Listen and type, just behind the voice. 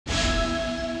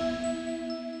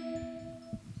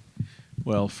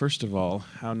Well, first of all,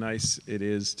 how nice it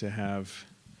is to have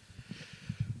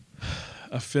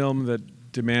a film that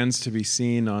demands to be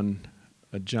seen on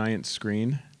a giant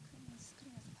screen.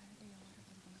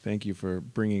 Thank you for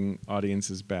bringing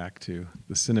audiences back to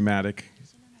the cinematic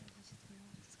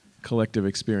collective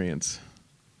experience.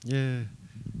 예,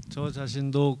 저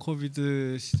자신도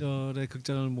코비드 시절에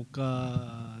극장을 못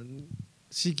간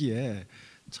시기에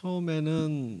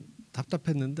처음에는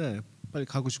답답했는데 빨리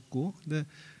가고 싶고, 근데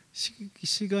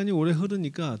시간이 오래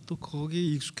흐르니까 또 거기에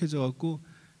익숙해져 갖고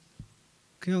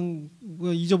그냥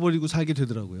잊어버리고 살게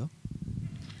되더라고요.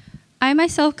 I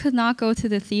myself could not go to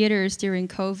the theaters during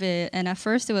COVID, and at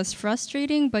first it was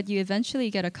frustrating, but you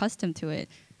eventually get accustomed to it.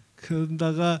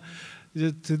 그러다가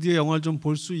이제 드디어 영화를 좀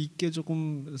볼 수 있게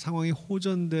조금 상황이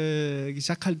호전되기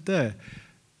시작할 때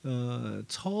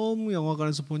처음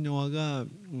영화관에서 본 영화가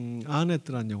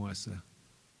아넷라는 영화였어요.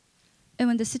 And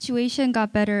when the situation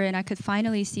got better and I could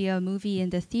finally see a movie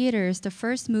in the theaters, the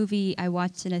first movie I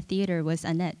watched in a theater was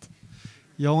Annette.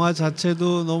 영화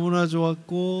자체도 너무나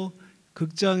좋았고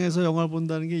극장에서 영화를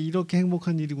본다는 게 이렇게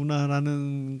행복한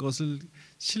일이구나라는 것을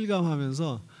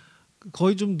실감하면서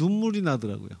거의 좀 눈물이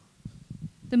나더라고요.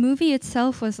 The movie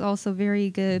itself was also very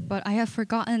good, but I have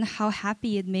forgotten how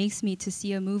happy it makes me to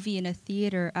see a movie in a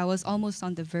theater. I was almost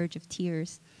on the verge of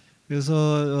tears.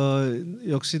 그래서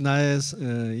역시 나의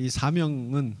이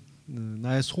사명은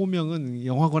나의 소명은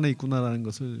영화관에 있구나라는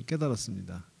것을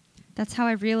깨달았습니다. That's how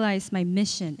I realized my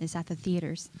mission is at the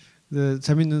theaters.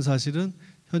 재밌는 사실은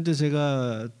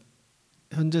제가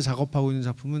현재 작업하고 있는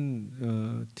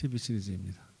작품은 TV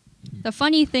시리즈입니다. The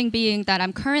funny thing being that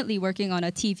I'm currently working on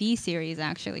a TV series,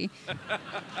 actually.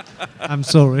 I'm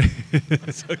sorry.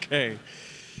 It's okay.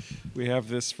 We have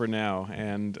this for now,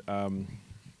 and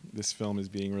this film is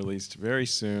being released very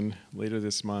soon, later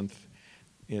this month,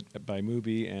 by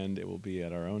MUBI, and it will be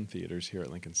at our own theaters here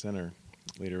at Lincoln Center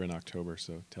later in October,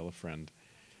 so tell a friend.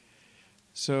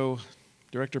 So,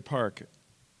 Director Park,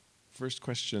 first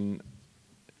question.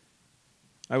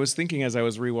 I was thinking as I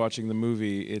was rewatching the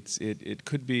movie, it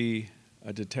could be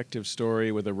a detective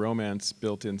story with a romance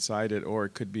built inside it, or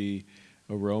it could be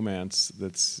a romance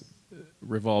that's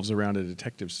revolves around a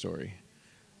detective story.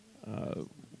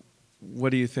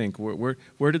 What do you think?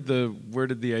 Where did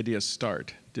the idea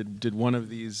start? Did one of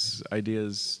these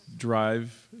ideas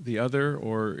drive the other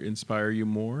or inspire you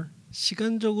more?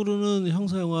 시간적으로는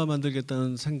형사 영화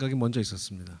만들겠다는 생각이 먼저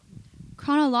있었습니다.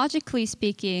 Chronologically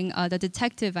speaking, the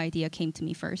detective idea came to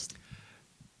me first.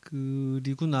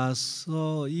 그리고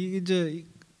나서 이제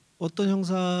어떤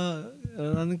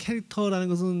형사라는 캐릭터라는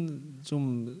것은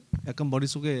좀 약간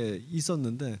머릿속에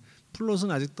있었는데 플롯은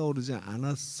아직 떠오르지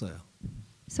않았어요.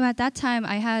 So at that time,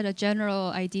 I had a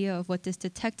general idea of what this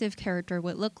detective character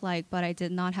would look like, but I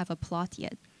did not have a plot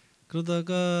yet.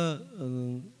 그러다가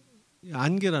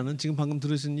안개라는 지금 방금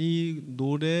들으신 이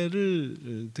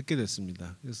노래를 듣게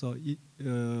됐습니다. 그래서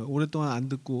오랫동안 안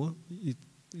듣고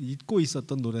잊고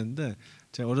있었던 노래인데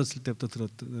제가 어렸을 때부터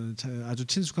들었던 아주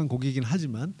친숙한 곡이긴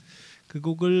하지만 그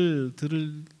곡을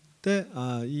들을 때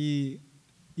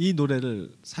이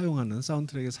노래를 사용하는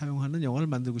사운드트랙에 사용하는 영화를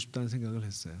만들고 싶다는 생각을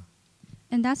했어요.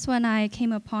 And that's when I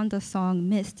came upon the song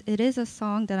Mist. It is a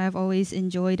song that I've always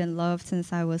enjoyed and loved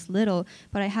since I was little,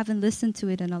 but I haven't listened to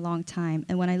it in a long time.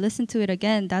 And when I listened to it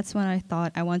again, that's when I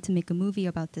thought I want to make a movie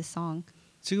about this song.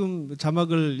 지금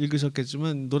자막을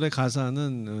읽으셨겠지만 노래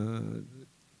가사는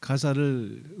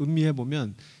가사를 음미해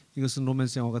보면 이것은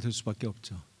로맨스 영화가 될 수밖에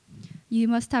없죠. You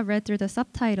must have read through the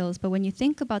subtitles, but when you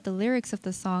think about the lyrics of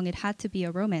the song, it had to be a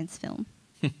romance film.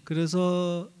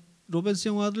 그래서 로맨스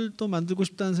영화를 또 만들고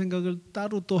싶다는 생각을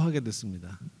따로 또 하게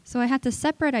됐습니다. So I had the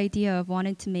separate idea of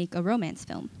wanting to make a romance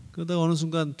film. 그러다가 어느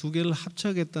순간 두 개를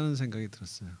합쳐야겠다는 생각이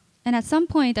들었어요. And at some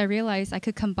point I realized I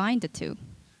could combine the two.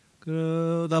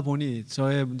 그러다 보니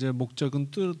저의 이제 목적은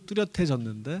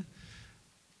뚜렷해졌는데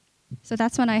So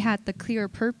that's when I had the clear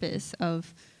purpose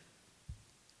of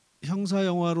형사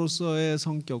영화로서의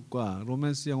성격과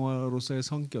로맨스 영화로서의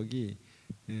성격이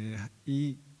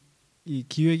이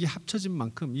기획이 합쳐진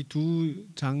만큼 이 두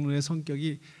장르의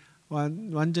성격이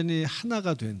완전히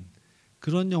하나가 된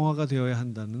그런 영화가 되어야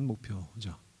한다는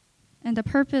목표죠. And the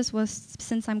purpose was,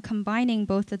 since I'm combining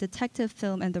both the detective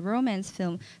film and the romance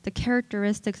film, the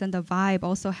characteristics and the vibe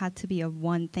also had to be of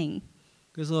one thing.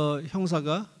 그래서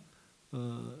형사가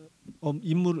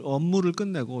업무를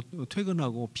끝내고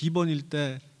퇴근하고 비번일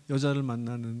때 여자를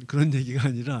만나는 그런 얘기가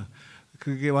아니라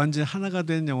그게 완전 하나가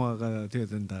된 영화가 되어야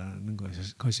된다는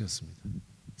것이었습니다.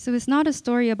 So it's not a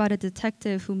story about a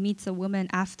detective who meets a woman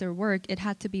after work. It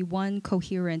had to be one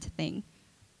coherent thing.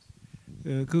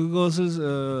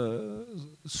 그것을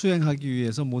수행하기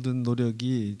위해서 모든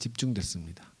노력이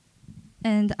집중됐습니다.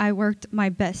 And I worked my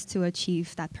best to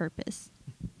achieve that purpose.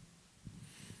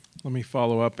 Let me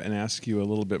follow up and ask you a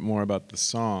little bit more about the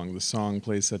song. The song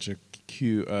plays such a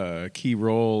key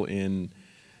role in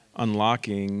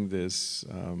unlocking this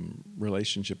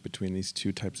relationship between these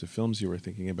two types of films you were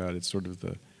thinking about. It's sort of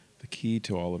the key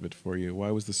to all of it for you.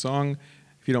 Why was the song,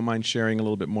 if you don't mind sharing a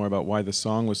little bit more about why the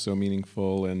song was so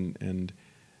meaningful and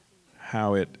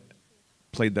how it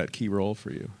played that key role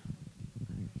for you?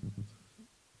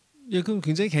 예, 그럼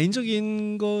굉장히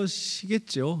개인적인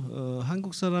것이겠죠.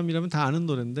 한국 사람이라면 다 아는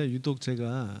노래인데 유독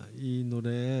제가 이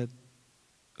노래에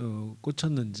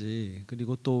꽂혔는지,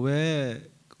 그리고 또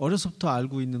왜 어려서부터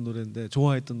알고 있는 노래인데,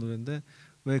 좋아했던 노래인데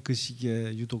왜 그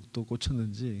시기에 유독 또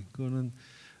꽂혔는지, 그거는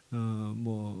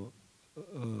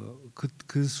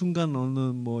그 순간 어느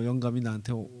뭐 영감이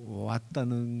나한테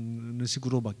왔다는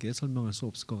식으로밖에 설명할 수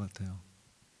없을 것 같아요.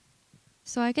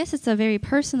 So I guess it's a very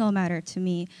personal matter to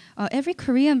me. Every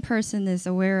Korean person is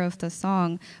aware of the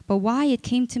song, but why it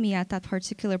came to me at that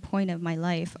particular point of my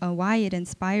life, why it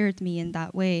inspired me in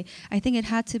that way, I think it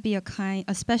had to be a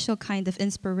special kind of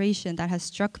inspiration that has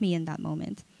struck me in that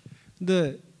moment.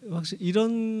 근데 확실히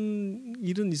이런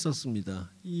일은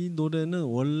있었습니다. 이 노래는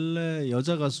원래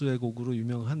여자 가수의 곡으로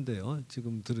유명한데요.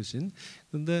 지금 들으신.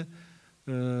 근데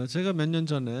제가 몇 년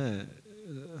전에,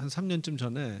 한 3년쯤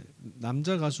전에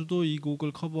남자 가수도 이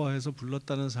곡을 커버해서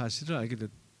불렀다는 사실을 알게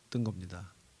됐던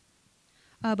겁니다.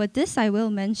 But this I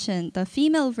will mention, the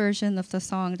female version of the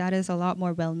song, that is a lot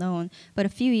more well known. But a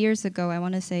few years ago, I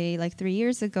want to say like 3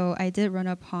 years ago, I did run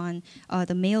upon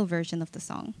the male version of the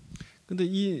song. 근데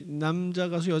이 남자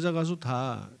가수, 여자 가수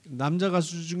다 남자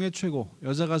가수 중에 최고,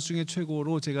 여자 가수 중에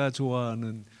최고로 제가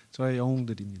좋아하는 저의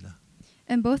영웅들입니다.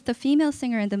 And both the female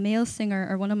singer and the male singer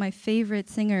are one of my favorite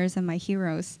singers and my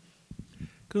heroes.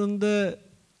 그런데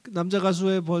남자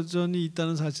가수의 버전이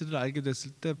있다는 사실을 알게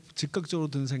됐을 때 즉각적으로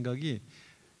든 생각이,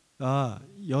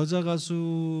 여자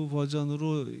가수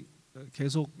버전으로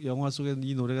계속 영화 속에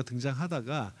이 노래가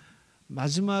등장하다가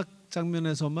마지막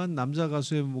장면에서만 남자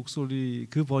가수의 목소리,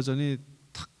 그 버전이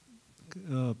탁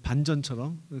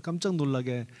반전처럼 깜짝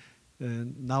놀라게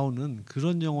나오는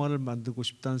그런 영화를 만들고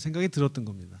싶다는 생각이 들었던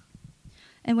겁니다.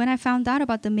 And when I found out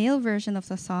about the male version of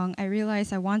the song, I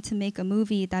realized I want to make a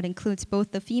movie that includes both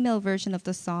the female version of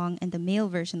the song and the male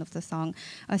version of the song.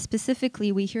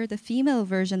 Specifically, we hear the female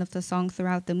version of the song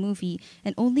throughout the movie,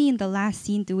 and only in the last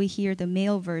scene do we hear the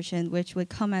male version, which would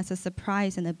come as a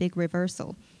surprise and a big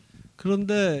reversal.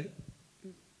 그런데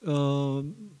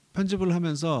편집을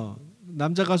하면서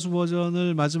남자 가수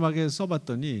버전을 마지막에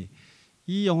써봤더니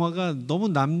이 영화가 너무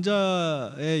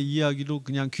남자의 이야기로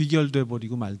그냥 귀결돼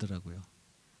버리고 말더라고요.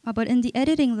 But in the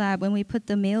editing lab, when we put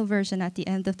the male version at the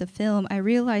end of the film, I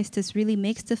realized this really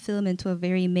makes the film into a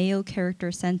very male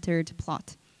character-centered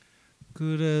plot.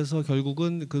 그래서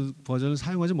결국은 그 버전을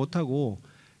사용하지 못하고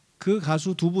그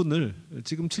가수 두 분을,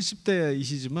 지금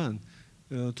 70대이시지만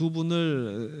두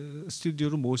분을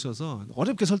스튜디오로 모셔서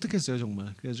어렵게 설득했어요,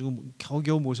 정말. 그래가지고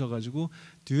겨우겨우 모셔가지고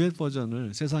듀엣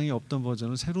버전을, 세상에 없던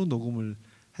버전을 새로 녹음을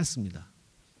했습니다.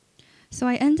 So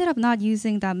I ended up not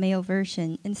using that male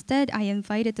version. Instead, I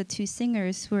invited the two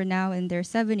singers who are now in their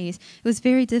 70s. It was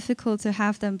very difficult to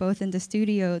have them both in the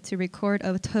studio to record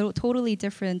a totally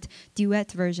different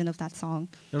duet version of that song.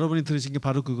 여러분이 들으신 게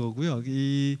바로 그거고요.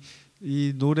 이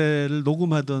노래를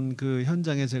녹음하던 그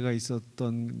현장에 제가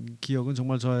있었던 기억은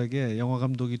정말 저에게 영화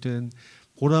감독이 된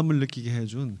보람을 느끼게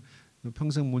해준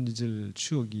평생 못 잊을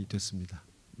추억이 됐습니다.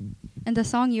 And the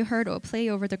song you heard play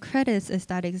over the credits is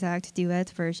that exact duet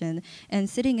version. And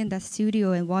sitting in that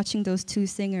studio and watching those two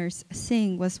singers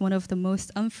sing was one of the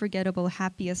most unforgettable,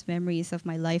 happiest memories of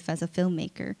my life as a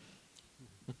filmmaker.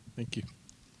 Thank you.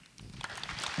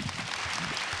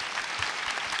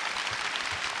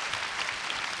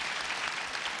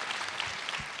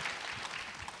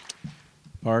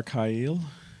 Park Hae-il.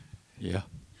 Yeah.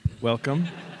 Welcome.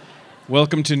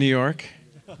 Welcome to New York.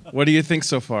 What do you think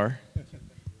so far?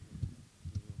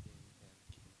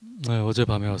 네,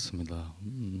 어젯밤에 왔습니다.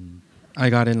 I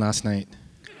got in last night.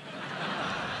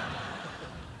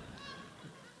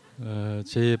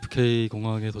 JFK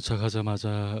공항에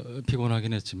도착하자마자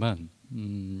피곤하긴 했지만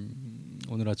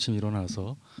오늘 아침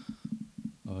일어나서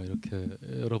이렇게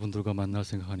여러분들과 만날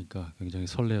생각하니까 굉장히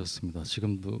설레었습니다.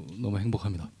 지금도 너무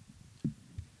행복합니다.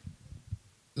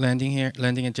 Landing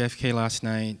at JFK last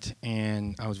night,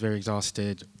 and I was very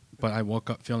exhausted, but I woke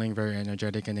up feeling very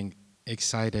energetic and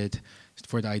excited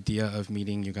for the idea of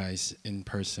meeting you guys in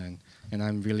person. And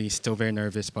I'm really still very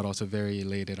nervous, but also very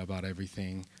elated about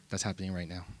everything that's happening right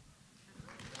now.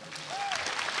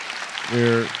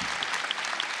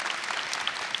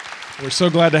 We're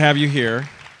so glad to have you here.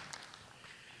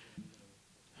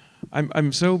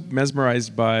 I'm so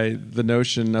mesmerized by the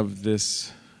notion of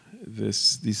these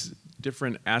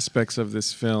different aspects of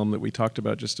this film that we talked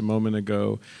about just a moment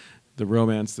ago. The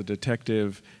romance, the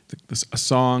detective, a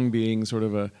song being sort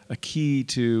of a key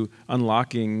to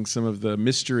unlocking some of the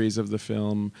mysteries of the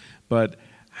film. But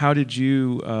how did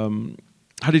you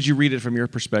read it from your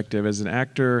perspective as an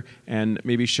actor, and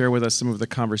maybe share with us some of the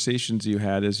conversations you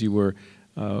had as you were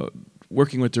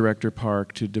working with director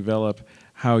Park to develop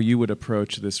how you would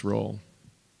approach this role?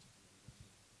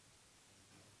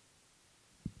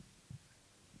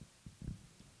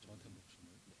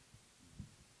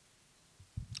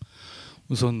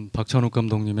 우선 박찬욱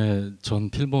감독님의 전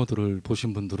필모들을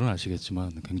보신 분들은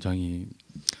아시겠지만 굉장히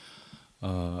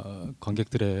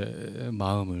관객들의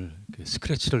마음을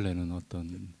스크래치를 내는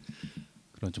어떤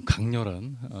그런 좀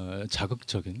강렬한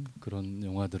자극적인 그런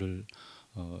영화들을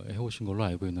해오신 걸로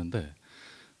알고 있는데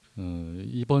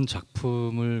이번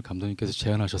작품을 감독님께서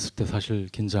제안하셨을 때 사실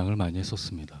긴장을 많이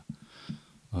했었습니다.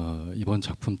 이번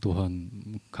작품 또한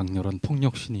강렬한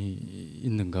폭력신이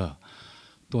있는가,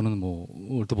 또는 뭐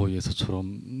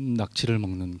올드보이에서처럼 낙지를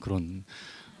먹는 그런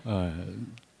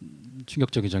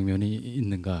충격적인 장면이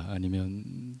있는가,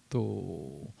 아니면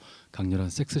또 강렬한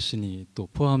섹스씬이 또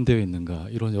포함되어 있는가,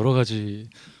 이런 여러 가지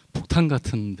폭탄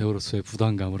같은 배우로서의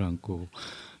부담감을 안고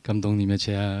감독님의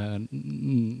제안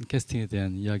캐스팅에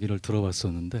대한 이야기를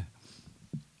들어봤었는데,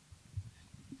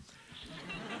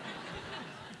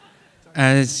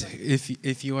 as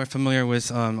if you are familiar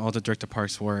with all the director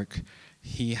Park's work,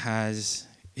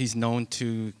 he's known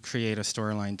to create a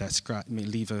storyline that may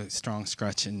leave a strong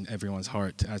scratch in everyone's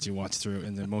heart as you watch through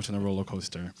an emotional roller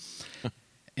coaster.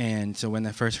 And so when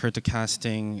I first heard the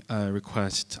casting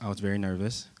request, I was very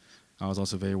nervous. I was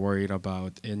also very worried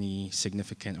about any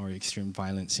significant or extreme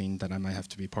violent scene that I might have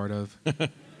to be part of.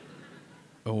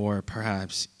 Or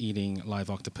perhaps eating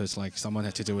live octopus like someone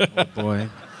had to do with Oldboy.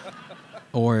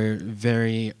 Or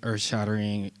very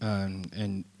earth-shattering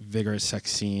and vigorous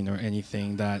sex scene, or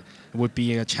anything that would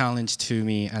be a challenge to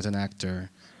me as an actor.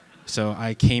 So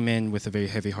I came in with a very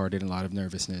heavy-hearted and a lot of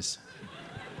nervousness.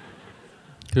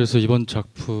 그래서 이번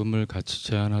작품을 같이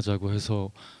제안하자고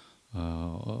해서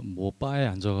뭐 바에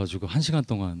앉아가지고 1시간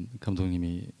동안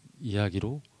감독님이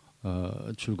이야기로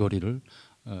줄거리를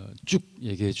쭉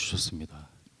얘기해 주셨습니다.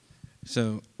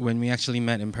 So when we actually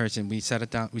met in person, we sat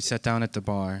down at the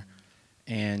bar.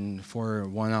 And for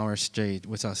 1 hour straight,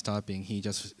 without stopping, he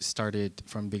just started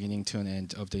from beginning to an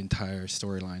end of the entire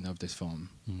storyline of this film.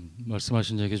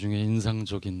 말씀하신 얘기 중에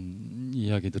인상적인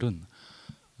이야기들은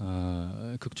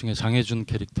극 중에 장혜준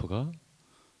캐릭터가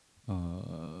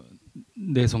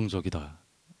내성적이다.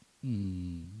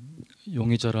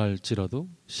 용의자랄지라도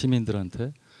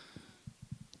시민들한테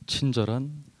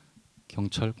친절한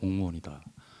경찰 공무원이다.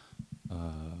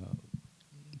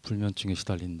 불면증에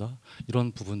시달린다.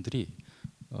 이런 부분들이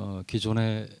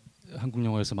기존의 한국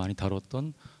영화에서 많이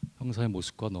다뤘던 형사의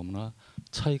모습과 너무나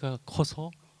차이가 커서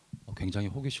굉장히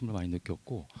호기심을 많이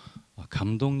느꼈고,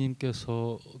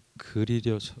 감독님께서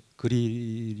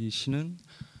그리시는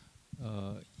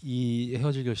이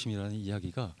헤어질 결심이라는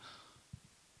이야기가,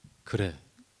 그래,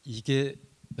 이게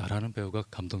나라는 배우가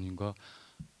감독님과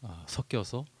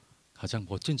섞여서 가장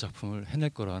멋진 작품을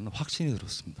해낼 거라는 확신이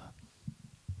들었습니다.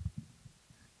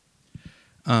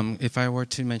 If I were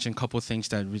to mention a couple of things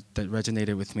that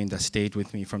resonated with me and that stayed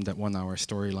with me from that 1 hour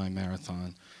storyline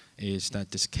marathon, is that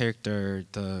this character,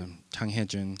 the Tang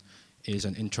Hae-joon, is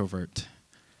an introvert,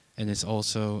 and is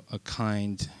also a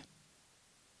kind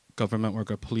government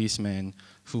worker, policeman,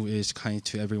 who is kind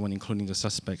to everyone, including the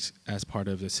suspects, as part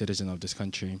of the citizen of this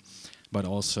country, but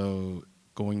also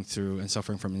going through and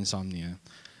suffering from insomnia.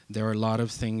 There are a lot of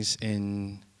things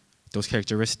in those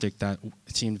characteristics that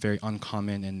seemed very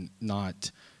uncommon and not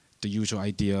the usual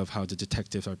idea of how the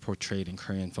detectives are portrayed in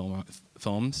Korean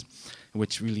films,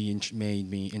 which really made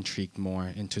me intrigued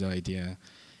more into the idea.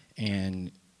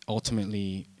 And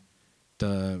ultimately,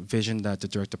 the vision that the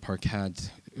director Park had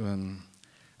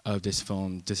of this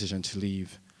film, Decision to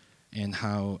Leave, and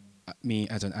how me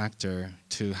as an actor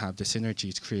to have the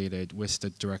synergies created with the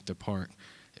director Park,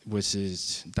 which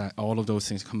is that all of those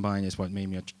things combined is what made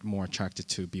me more attracted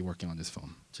to be working on this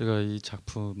film. 제가 이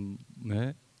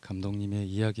작품의 감독님의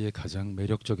이야기에 가장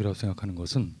매력적이라고 생각하는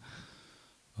것은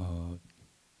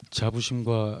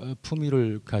자부심과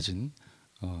품위를 가진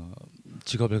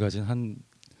직업을 가진 한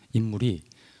인물이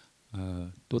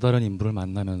또 다른 인물을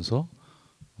만나면서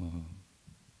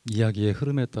이야기의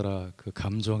흐름에 따라 그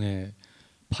감정의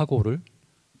파고를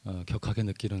격하게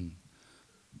느끼는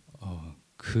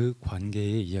그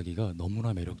관계의 이야기가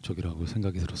너무나 매력적이라고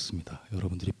생각이 들었습니다.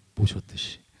 여러분들이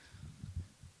보셨듯이.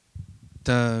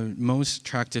 The most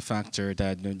attractive factor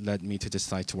that led me to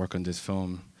decide to work on this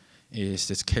film is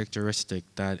this characteristic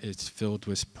that it's filled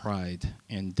with pride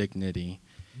and dignity,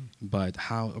 but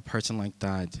how a person like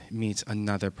that meets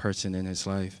another person in his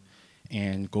life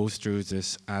and goes through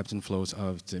this ebbs and flows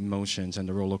of the emotions and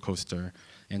the roller coaster,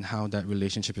 and how that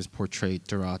relationship is portrayed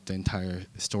throughout the entire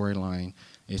storyline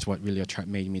is what really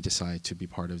made me decide to be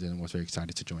part of it and was very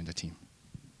excited to join the team.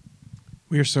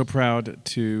 We are so proud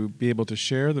to be able to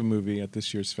share the movie at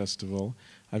this year's festival.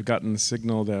 I've gotten the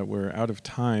signal that we're out of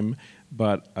time,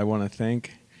 but I want to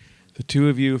thank the two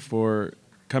of you for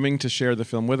coming to share the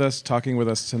film with us, talking with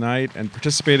us tonight, and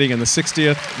participating in the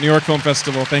 60th New York Film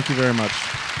Festival. Thank you very much.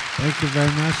 Thank you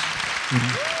very much.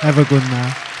 Have a good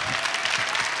night.